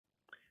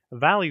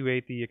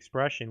evaluate the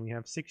expression, we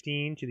have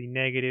 16 to the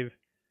negative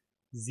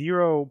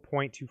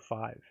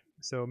 0.25.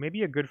 So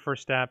maybe a good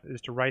first step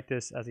is to write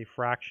this as a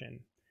fraction.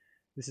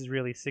 This is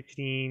really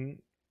 16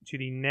 to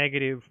the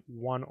negative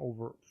 1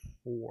 over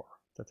 4.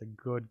 That's a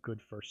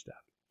good first step.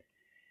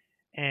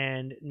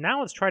 And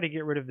now let's try to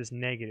get rid of this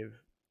negative.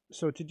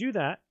 So to do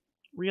that,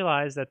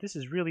 realize that this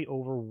is really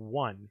over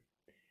 1.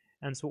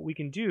 And so what we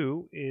can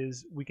do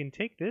is we can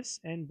take this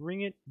and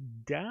bring it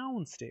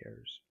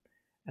downstairs.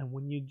 And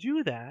when you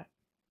do that,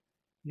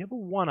 you have a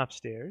 1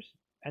 upstairs,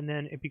 and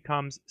then it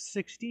becomes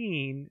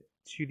 16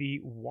 to the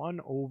 1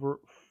 over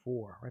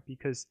 4, right?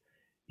 Because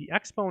the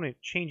exponent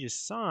changes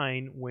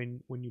sign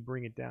when you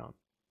bring it down.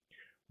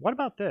 What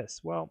about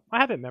this? Well, I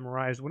have it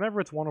memorized. Whenever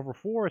it's 1 over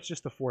 4, it's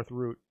just the 4th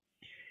root.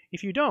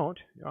 If you don't,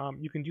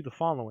 you can do the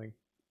following.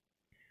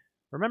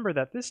 Remember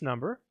that this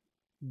number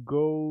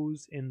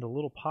goes in the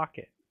little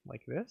pocket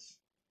like this.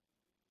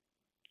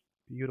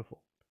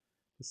 Beautiful.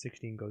 The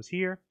 16 goes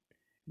here.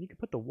 And you can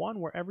put the 1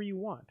 wherever you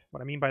want.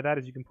 What I mean by that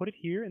is you can put it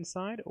here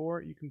inside,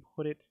 or you can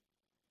put it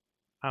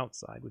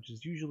outside, which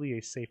is usually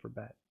a safer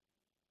bet.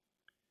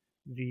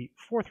 The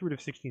 4th root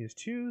of 16 is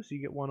 2, so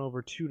you get 1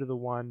 over 2 to the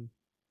 1,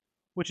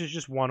 which is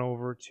just 1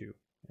 over 2.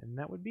 And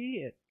that would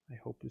be it. I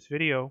hope this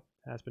video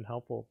has been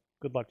helpful.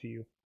 Good luck to you.